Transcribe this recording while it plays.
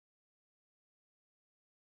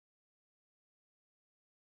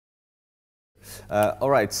All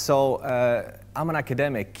right, so I'm an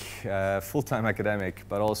academic, full-time academic,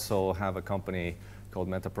 but also have a company called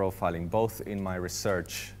Metaprofiling. Both in my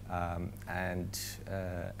research and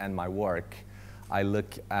my work, I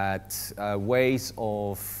look at ways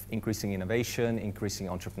of increasing innovation, increasing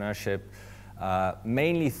entrepreneurship,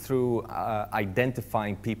 mainly through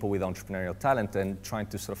identifying people with entrepreneurial talent and trying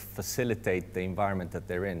to sort of facilitate the environment that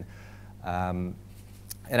they're in.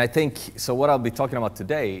 And I think, so what I'll be talking about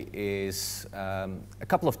today is a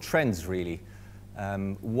couple of trends, really.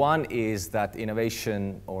 One is that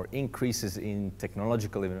innovation or increases in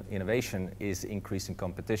technological innovation is increasing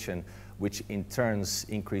competition, which in turn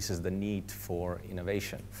increases the need for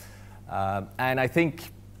innovation. And I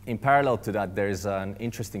think in parallel to that, there's an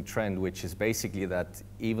interesting trend, which is basically that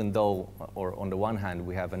even though, or on the one hand,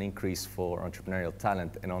 we have an increase for entrepreneurial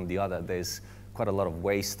talent, and on the other, there's quite a lot of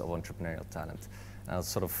waste of entrepreneurial talent. I'll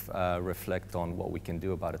sort of reflect on what we can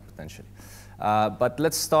do about it potentially. But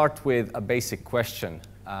let's start with a basic question.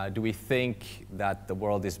 Do we think that the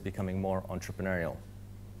world is becoming more entrepreneurial?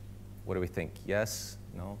 What do we think? Yes?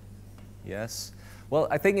 No? Yes? Well,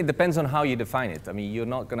 I think it depends on how you define it. I mean, you're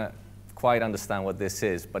not going to quite understand what this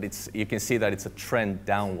is, but you can see that it's a trend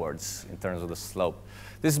downwards in terms of the slope.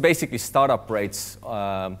 This is basically startup rates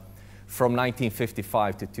from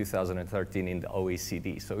 1955 to 2013 in the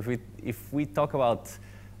OECD. So if we talk about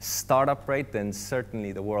startup rate, then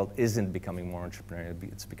certainly the world isn't becoming more entrepreneurial,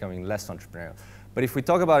 it's becoming less entrepreneurial. But if we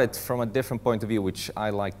talk about it from a different point of view, which I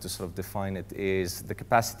like to sort of define it, is the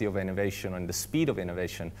capacity of innovation and the speed of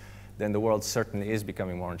innovation, then the world certainly is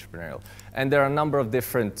becoming more entrepreneurial. And there are a number of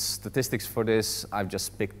different statistics for this. I've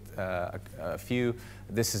just picked a few.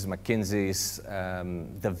 This is McKinsey's,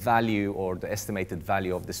 the value or the estimated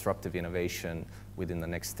value of disruptive innovation within the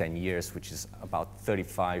next 10 years, which is about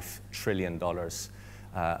 $35 trillion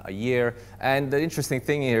a year. And the interesting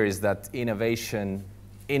thing here is that innovation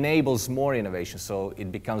enables more innovation, so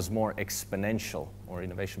it becomes more exponential, or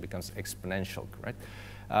innovation becomes exponential, right?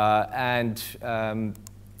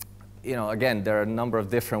 You know, again, there are a number of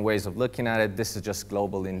different ways of looking at it. This is just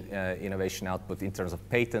global innovation output in terms of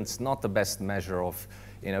patents, not the best measure of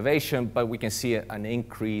innovation, but we can see an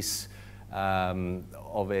increase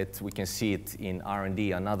of it. We can see it in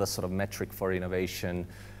R&D, another sort of metric for innovation.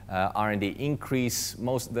 R&D increase.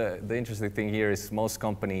 The interesting thing here is most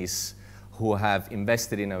companies who have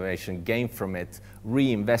invested in innovation gain from it,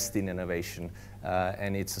 reinvest in innovation,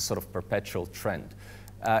 and it's a sort of perpetual trend.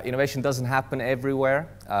 Innovation doesn't happen everywhere.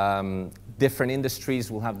 Different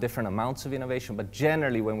industries will have different amounts of innovation, but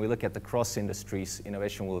generally when we look at the cross industries,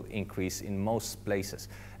 innovation will increase in most places.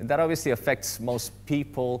 And that obviously affects most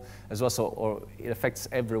people as well, or it affects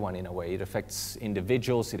everyone in a way. It affects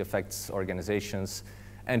individuals, it affects organizations,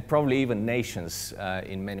 and probably even nations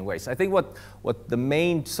in many ways. I think what the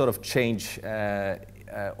main sort of change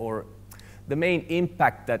or the main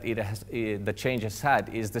impact that the change has had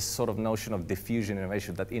is this sort of notion of diffusion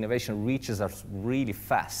innovation, that innovation reaches us really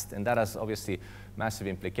fast, and that has obviously massive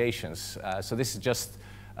implications. So this is just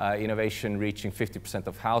innovation reaching 50%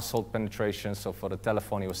 of household penetration. So for the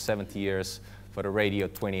telephone, it was 70 years, for the radio,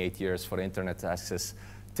 28 years, for the internet access,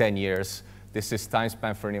 10 years. This is time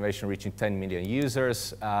span for innovation reaching 10 million users.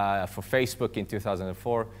 For Facebook in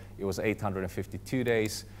 2004, it was 852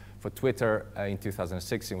 days. For Twitter in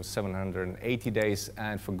 2006, it was 780 days,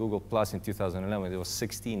 and for Google Plus in 2011, it was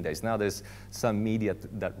 16 days. Now there's some media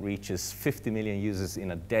that reaches 50 million users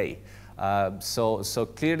in a day. So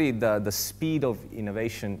clearly the speed of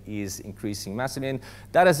innovation is increasing massively, and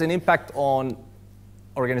that has an impact on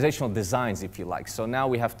organizational designs, if you like. So now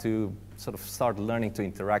we have to sort of start learning to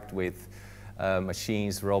interact with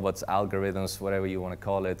machines, robots, algorithms, whatever you want to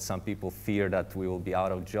call it. Some people fear that we will be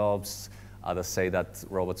out of jobs. Others say that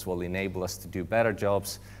robots will enable us to do better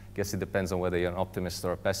jobs. I guess it depends on whether you're an optimist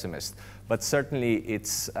or a pessimist. But certainly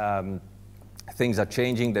it's, things are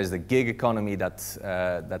changing. There's the gig economy that's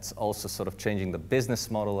also sort of changing the business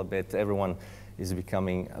model a bit. Everyone is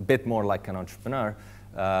becoming a bit more like an entrepreneur.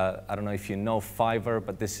 I don't know if you know Fiverr,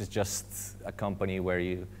 but this is just a company where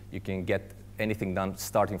you can get anything done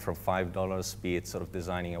starting from $5, be it sort of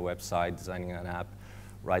designing a website, designing an app,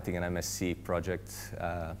 writing an MSc project.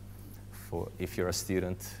 If you're a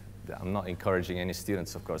student. I'm not encouraging any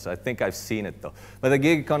students, of course. I think I've seen it, though. But the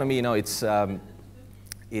gig economy, you know, it's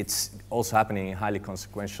also happening in highly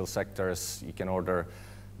consequential sectors. You can order,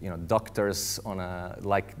 you know, doctors on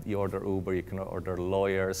like you order Uber, you can order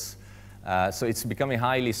lawyers. So it's becoming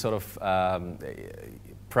highly sort of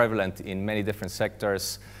prevalent in many different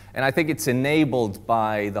sectors. And I think it's enabled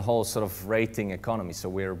by the whole sort of rating economy. So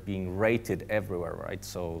we're being rated everywhere, right?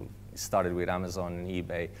 So it started with Amazon and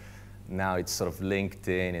eBay. Now it's sort of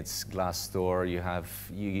LinkedIn, it's Glassdoor,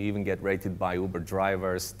 you even get rated by Uber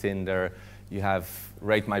drivers, Tinder. You have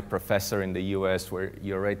Rate My Professor in the US, where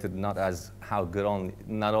you're rated not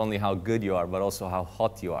only how good you are, but also how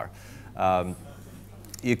hot you are.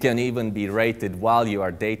 You can even be rated while you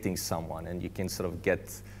are dating someone, and you can sort of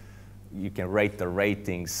you can rate the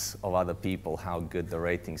ratings of other people, how good the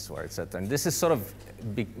ratings were, etc. And this is sort of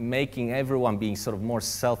making everyone being sort of more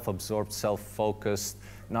self-absorbed, self-focused,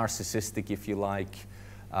 narcissistic, if you like,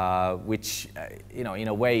 which, in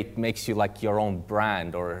a way, it makes you like your own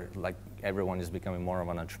brand, or like everyone is becoming more of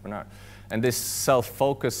an entrepreneur. And this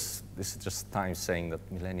self-focus, this is just time saying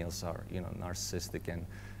that millennials are, narcissistic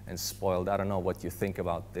and spoiled. I don't know what you think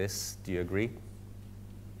about this. Do you agree?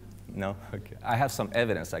 No? Okay. I have some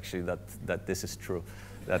evidence, actually, that this is true,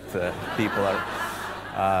 that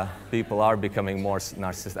people are becoming more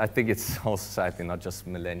narcissistic. I think it's whole society, not just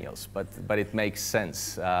millennials, but it makes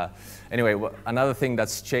sense. Anyway, another thing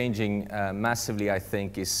that's changing massively, I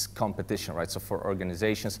think, is competition, right? So for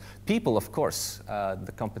organizations, people, of course,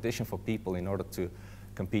 the competition for people in order to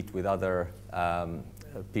compete with other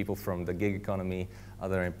people from the gig economy,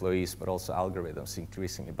 other employees, but also algorithms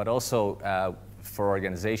increasingly. But also for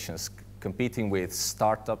organizations, competing with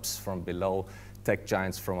startups from below, tech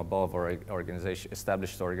giants from above, or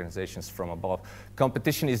established organizations from above.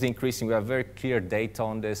 Competition is increasing. We have very clear data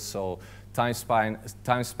on this. So time span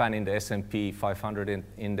in the S&P 500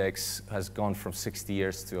 index has gone from 60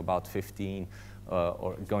 years to about 15,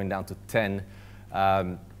 or going down to 10.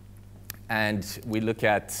 And we look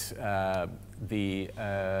at the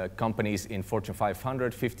companies in Fortune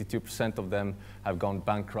 500, 52% of them have gone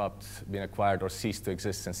bankrupt, been acquired, or ceased to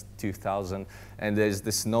exist since 2000. And there's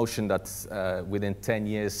this notion that within 10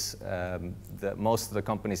 years, most of the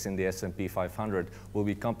companies in the S&P 500 will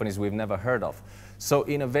be companies we've never heard of. So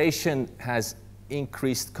innovation has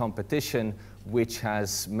increased competition, which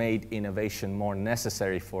has made innovation more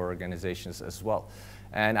necessary for organizations as well.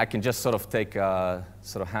 And I can just sort of take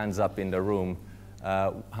sort of hands up in the room.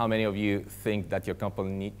 How many of you think that your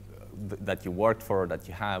company that you worked for, or that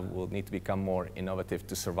you have, will need to become more innovative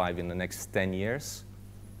to survive in the next 10 years?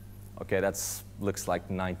 Okay, that looks like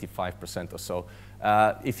 95% or so.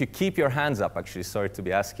 If you keep your hands up, actually, sorry to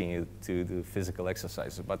be asking you to do physical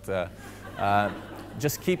exercises, but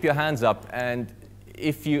just keep your hands up. And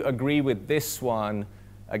if you agree with this one,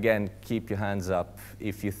 again, keep your hands up.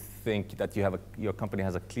 If you think that your company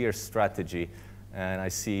has a clear strategy, and I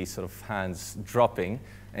see sort of hands dropping,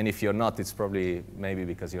 and if you're not, it's probably maybe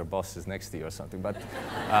because your boss is next to you or something. But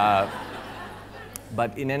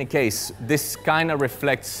in any case, this kind of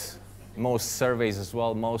reflects most surveys as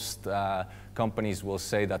well. Most companies will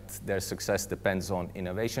say that their success depends on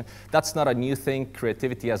innovation. That's not a new thing.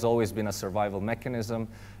 Creativity has always been a survival mechanism.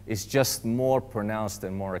 It's just more pronounced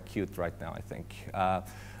and more acute right now, I think.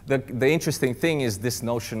 The interesting thing is this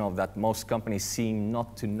notion of that most companies seem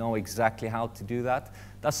not to know exactly how to do that.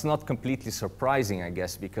 That's not completely surprising, I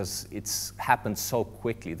guess, because it's happened so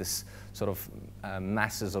quickly. This sort of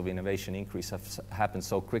masses of innovation increase have happened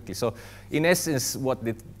so quickly. So in essence, what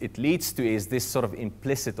it leads to is this sort of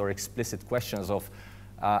implicit or explicit questions of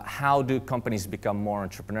how do companies become more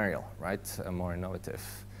entrepreneurial, right? More innovative.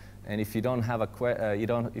 And if you don't have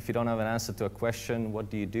if you don't have an answer to a question, what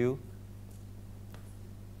do?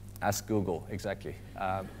 Ask Google, exactly.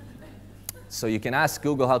 So you can ask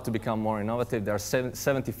Google how to become more innovative. There are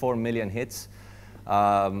 74 million hits.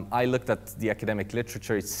 I looked at the academic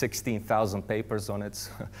literature. It's 16,000 papers on it.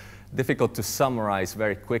 Difficult to summarize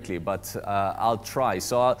very quickly, but I'll try.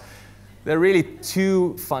 So there are really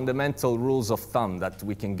two fundamental rules of thumb that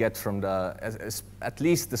we can get from at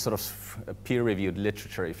least the sort of peer-reviewed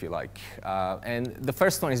literature, if you like. And the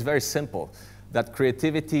first one is very simple, that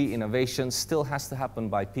creativity, innovation still has to happen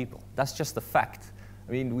by people. That's just a fact.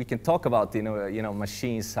 I mean, we can talk about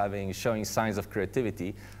machines showing signs of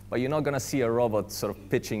creativity, but you're not going to see a robot sort of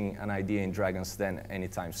pitching an idea in Dragon's Den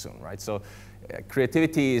anytime soon, right? So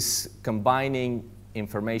creativity is combining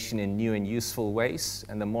information in new and useful ways,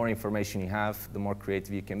 and the more information you have, the more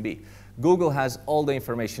creative you can be. Google has all the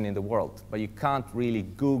information in the world, but you can't really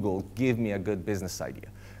Google, give me a good business idea.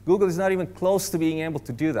 Google is not even close to being able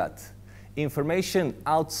to do that. Information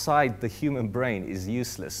outside the human brain is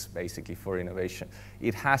useless, basically, for innovation.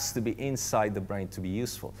 It has to be inside the brain to be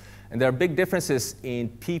useful. And there are big differences in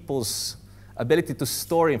people's ability to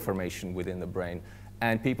store information within the brain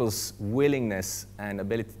and people's willingness and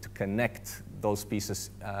ability to connect those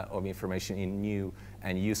pieces of information in new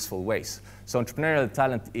and useful ways. So entrepreneurial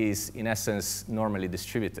talent is, in essence, normally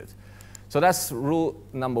distributed. So that's rule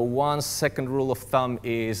number one. Second rule of thumb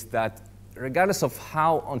is that regardless of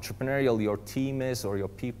how entrepreneurial your team is or your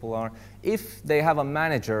people are, if they have a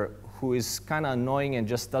manager who is kind of annoying and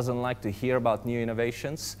just doesn't like to hear about new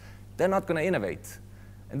innovations, they're not going to innovate.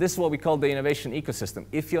 And this is what we call the innovation ecosystem.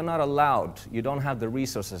 If you're not allowed, you don't have the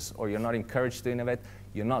resources, or you're not encouraged to innovate,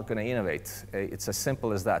 you're not going to innovate. It's as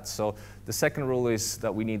simple as that. So the second rule is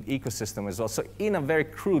that we need ecosystem as well. So in a very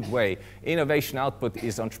crude way, innovation output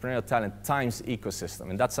is entrepreneurial talent times ecosystem.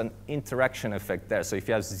 And that's an interaction effect there. So if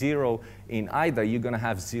you have zero in either, you're going to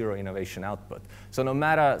have zero innovation output. So no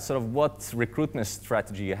matter sort of what recruitment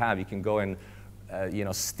strategy you have, you can go and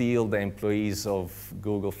steal the employees of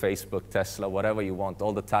Google, Facebook, Tesla, whatever you want,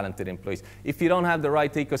 all the talented employees. If you don't have the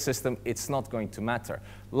right ecosystem, it's not going to matter.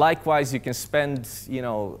 Likewise, you can spend,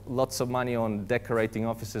 lots of money on decorating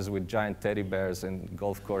offices with giant teddy bears and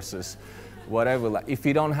golf courses, whatever. If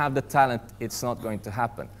you don't have the talent, it's not going to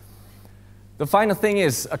happen. The final thing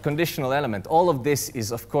is a conditional element. All of this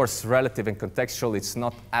is, of course, relative and contextual. It's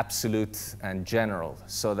not absolute and general,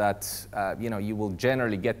 so that you will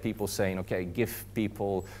generally get people saying, okay,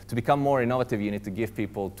 to become more innovative, you need to give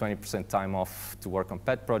people 20% time off to work on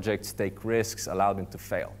pet projects, take risks, allow them to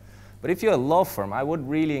fail. But if you're a law firm, I would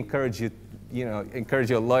really encourage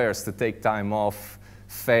your lawyers to take time off,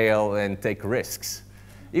 fail, and take risks.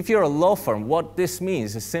 If you're a law firm, what this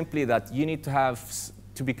means is simply that you need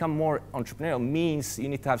to become more entrepreneurial means you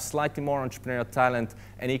need to have slightly more entrepreneurial talent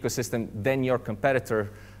and ecosystem than your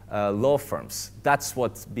competitor law firms. That's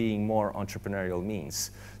what being more entrepreneurial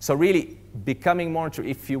means. So really, becoming more,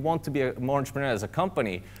 if you want to be more entrepreneurial as a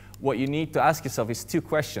company, what you need to ask yourself is two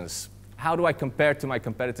questions. How do I compare to my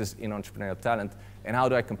competitors in entrepreneurial talent? And how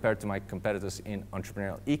do I compare to my competitors in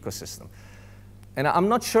entrepreneurial ecosystem? And I'm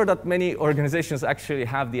not sure that many organizations actually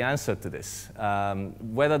have the answer to this.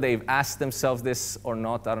 Whether they've asked themselves this or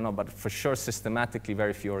not, I don't know, but for sure, systematically,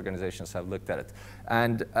 very few organizations have looked at it.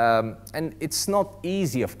 And it's not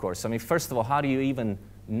easy, of course. I mean, first of all, how do you even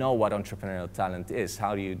know what entrepreneurial talent is?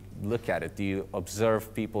 How do you look at it? Do you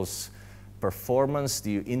observe people's performance?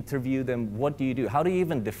 Do you interview them? What do you do? How do you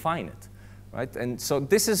even define it, right? And so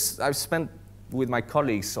I've spent with my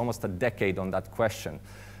colleagues almost a decade on that question.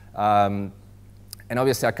 And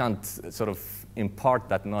obviously, I can't sort of impart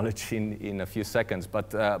that knowledge in a few seconds,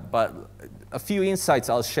 but a few insights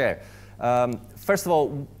I'll share. First of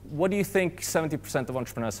all, what do you think 70% of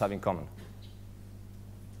entrepreneurs have in common?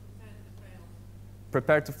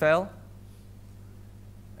 Prepared to fail?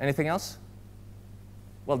 Anything else?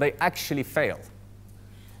 Well, they actually fail.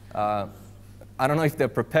 I don't know if they're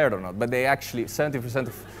prepared or not, but 70%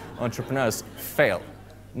 of entrepreneurs fail.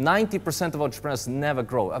 90% of entrepreneurs never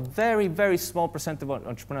grow. A very, very small percent of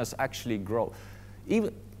entrepreneurs actually grow.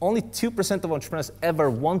 Only 2% of entrepreneurs ever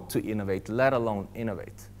want to innovate, let alone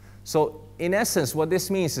innovate. So in essence, what this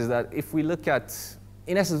means is that if we look at,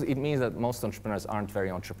 in essence, it means that most entrepreneurs aren't very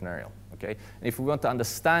entrepreneurial, okay? And if we want to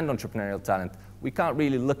understand entrepreneurial talent, we can't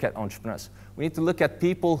really look at entrepreneurs. We need to look at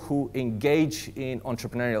people who engage in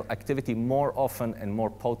entrepreneurial activity more often and more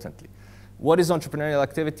potently. What is entrepreneurial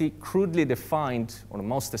activity? Crudely defined, or the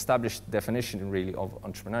most established definition really of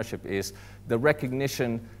entrepreneurship is the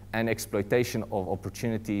recognition and exploitation of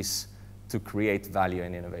opportunities to create value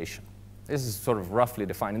and innovation. This is sort of roughly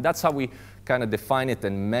defined, and that's how we kind of define it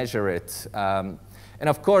and measure it. And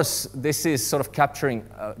of course, this is sort of capturing,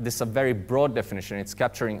 this is a very broad definition. It's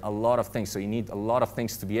capturing a lot of things. So you need a lot of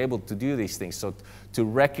things to be able to do these things. So to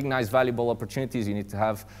recognize valuable opportunities, you need to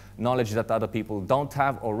have knowledge that other people don't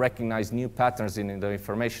have, or recognize new patterns in the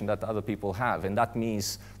information that other people have. And that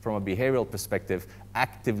means, from a behavioral perspective,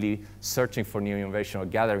 actively searching for new innovation or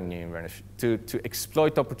gathering new innovation. To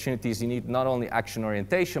exploit opportunities, you need not only action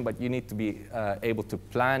orientation, but you need to be able to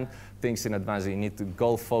plan things in advance. You need to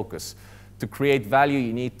goal focus. To create value,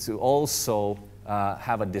 you need to also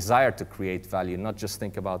have a desire to create value, not just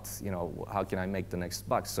think about, how can I make the next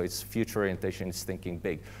buck? So it's future orientation, it's thinking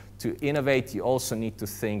big. To innovate, you also need to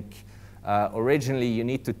think, originally you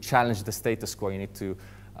need to challenge the status quo, you need to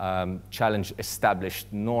challenge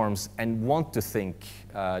established norms and want to think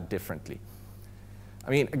differently. I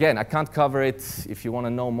mean, again, I can't cover it. If you want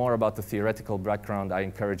to know more about the theoretical background, I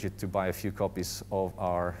encourage you to buy a few copies of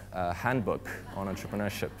our handbook on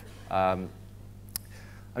entrepreneurship.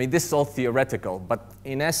 I mean, this is all theoretical, but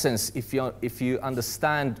in essence, if you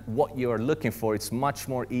understand what you're looking for, it's much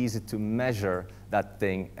more easy to measure that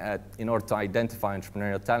thing in order to identify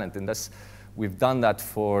entrepreneurial talent. And we've done that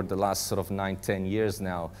for the last sort of 9-10 years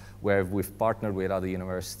now, where we've partnered with other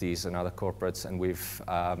universities and other corporates, and we've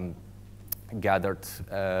gathered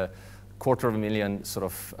 250,000 sort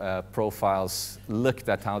of profiles, looked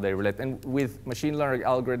at how they relate. And with machine learning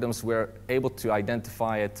algorithms, we're able to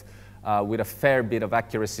identify it with a fair bit of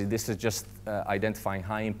accuracy. This is just identifying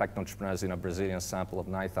high-impact entrepreneurs in a Brazilian sample of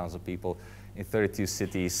 9,000 people in 32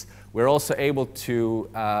 cities. We're also able to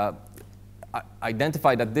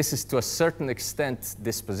identify that this is to a certain extent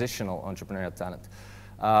dispositional entrepreneurial talent,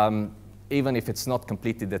 even if it's not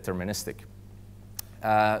completely deterministic.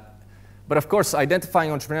 But of course,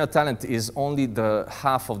 identifying entrepreneurial talent is only the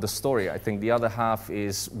half of the story. I think the other half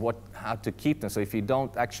is how to keep them. So if you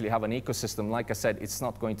don't actually have an ecosystem, like I said, it's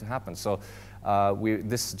not going to happen. So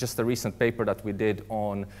this is just a recent paper that we did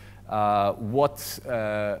on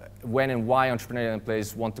when and why entrepreneurial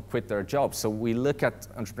employees want to quit their jobs. So we look at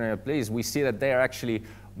entrepreneurial employees, we see that they are actually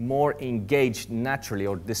more engaged naturally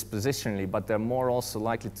or dispositionally, but they're more also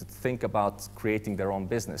likely to think about creating their own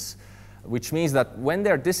business, which means that when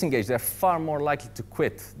they're disengaged, they're far more likely to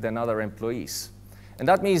quit than other employees. And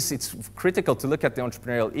that means it's critical to look at the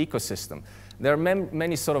entrepreneurial ecosystem. There are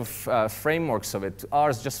many sort of frameworks of it.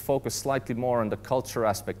 Ours just focus slightly more on the culture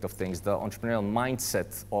aspect of things, the entrepreneurial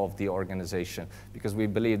mindset of the organization, because we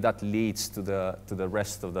believe that leads to the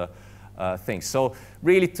rest of the things. So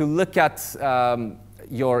really to look at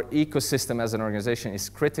your ecosystem as an organization is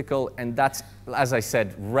critical, and that's, as I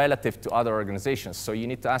said, relative to other organizations. So you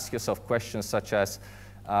need to ask yourself questions such as,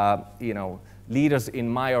 leaders in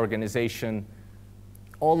my organization,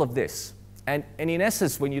 all of this. And in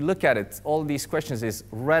essence, when you look at it, all these questions is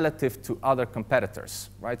relative to other competitors,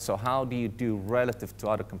 right? So how do you do relative to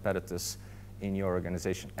other competitors in your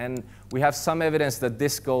organization? And we have some evidence that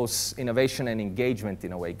this goes, innovation and engagement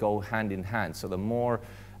in a way, go hand in hand. So the more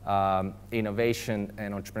innovation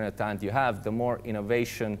and entrepreneurial talent you have, the more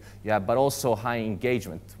innovation you have, but also high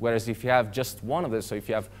engagement. Whereas if you have just one of this, so if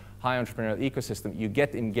you have high entrepreneurial ecosystem, you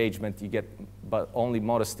get engagement, you get but only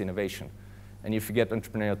modest innovation. And if you get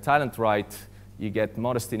entrepreneurial talent right, you get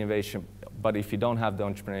modest innovation, but if you don't have the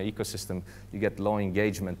entrepreneurial ecosystem, you get low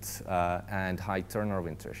engagement and high turnover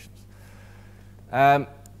interactions.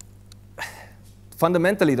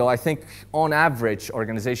 Fundamentally, though, I think on average,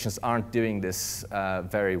 organizations aren't doing this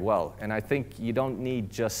very well. And I think you don't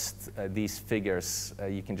need just these figures.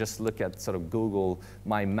 You can just look at sort of Google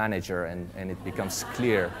My Manager and it becomes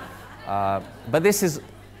clear. But this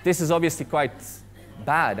is obviously quite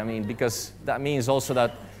bad. I mean, because that means also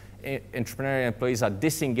that entrepreneurial employees are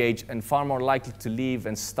disengaged and far more likely to leave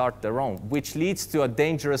and start their own, which leads to a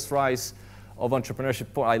dangerous rise of entrepreneurship.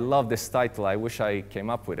 I love this title. I wish I came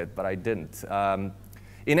up with it, but I didn't.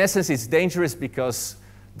 In essence, it's dangerous because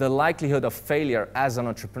the likelihood of failure as an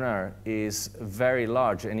entrepreneur is very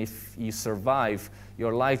large, and if you survive,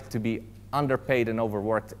 you're likely to be underpaid and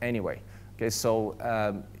overworked anyway. Okay, so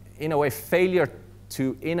in a way, failure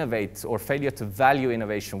to innovate or failure to value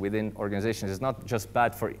innovation within organizations is not just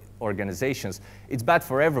bad for organizations, it's bad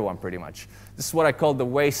for everyone pretty much. This is what I call the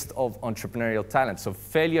waste of entrepreneurial talent. So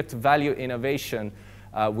failure to value innovation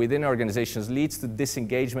within organizations leads to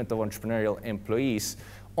disengagement of entrepreneurial employees.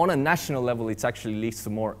 On a national level, it actually leads to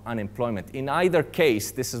more unemployment. In either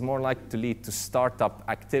case, this is more likely to lead to startup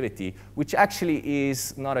activity, which actually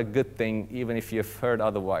is not a good thing, even if you've heard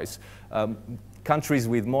otherwise. Countries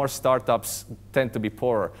with more startups tend to be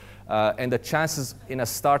poorer, and the chances in a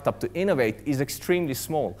startup to innovate is extremely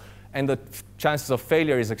small, and the chances of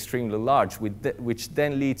failure is extremely large, which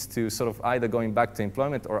then leads to sort of either going back to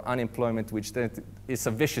employment or unemployment, which then is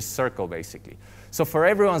a vicious circle, basically. So for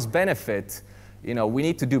everyone's benefit, we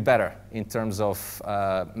need to do better in terms of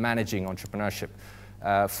managing entrepreneurship.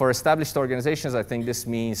 For established organizations, I think this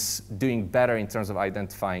means doing better in terms of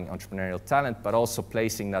identifying entrepreneurial talent, but also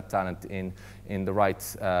placing that talent in the right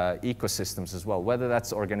ecosystems as well. Whether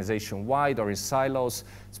that's organization-wide or in silos,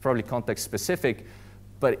 it's probably context-specific,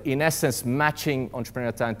 but in essence, matching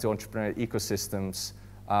entrepreneurial talent to entrepreneurial ecosystems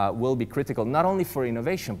will be critical, not only for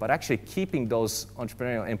innovation, but actually keeping those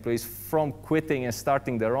entrepreneurial employees from quitting and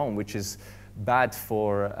starting their own, which is bad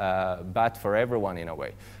for everyone in a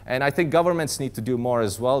way. And I think governments need to do more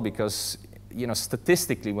as well, because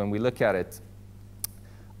statistically, when we look at it,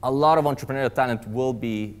 a lot of entrepreneurial talent will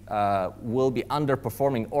be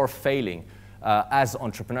underperforming or failing as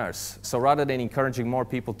entrepreneurs. So rather than encouraging more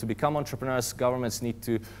people to become entrepreneurs, governments need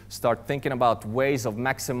to start thinking about ways of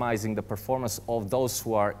maximizing the performance of those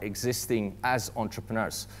who are existing as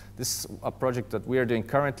entrepreneurs. This is a project that we are doing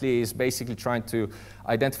currently, is basically trying to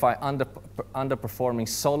identify underperforming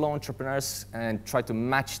solo entrepreneurs and try to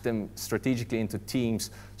match them strategically into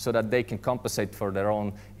teams so that they can compensate for their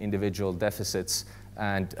own individual deficits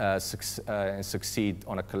and succeed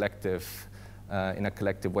on a collective in a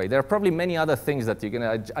collective way. There are probably many other things that you're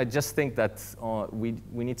going to, I just think that we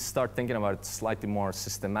need to start thinking about it slightly more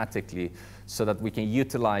systematically so that we can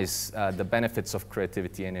utilize the benefits of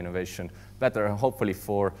creativity and innovation better, hopefully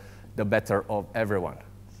for the better of everyone.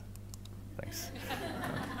 Thanks.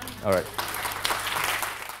 All right.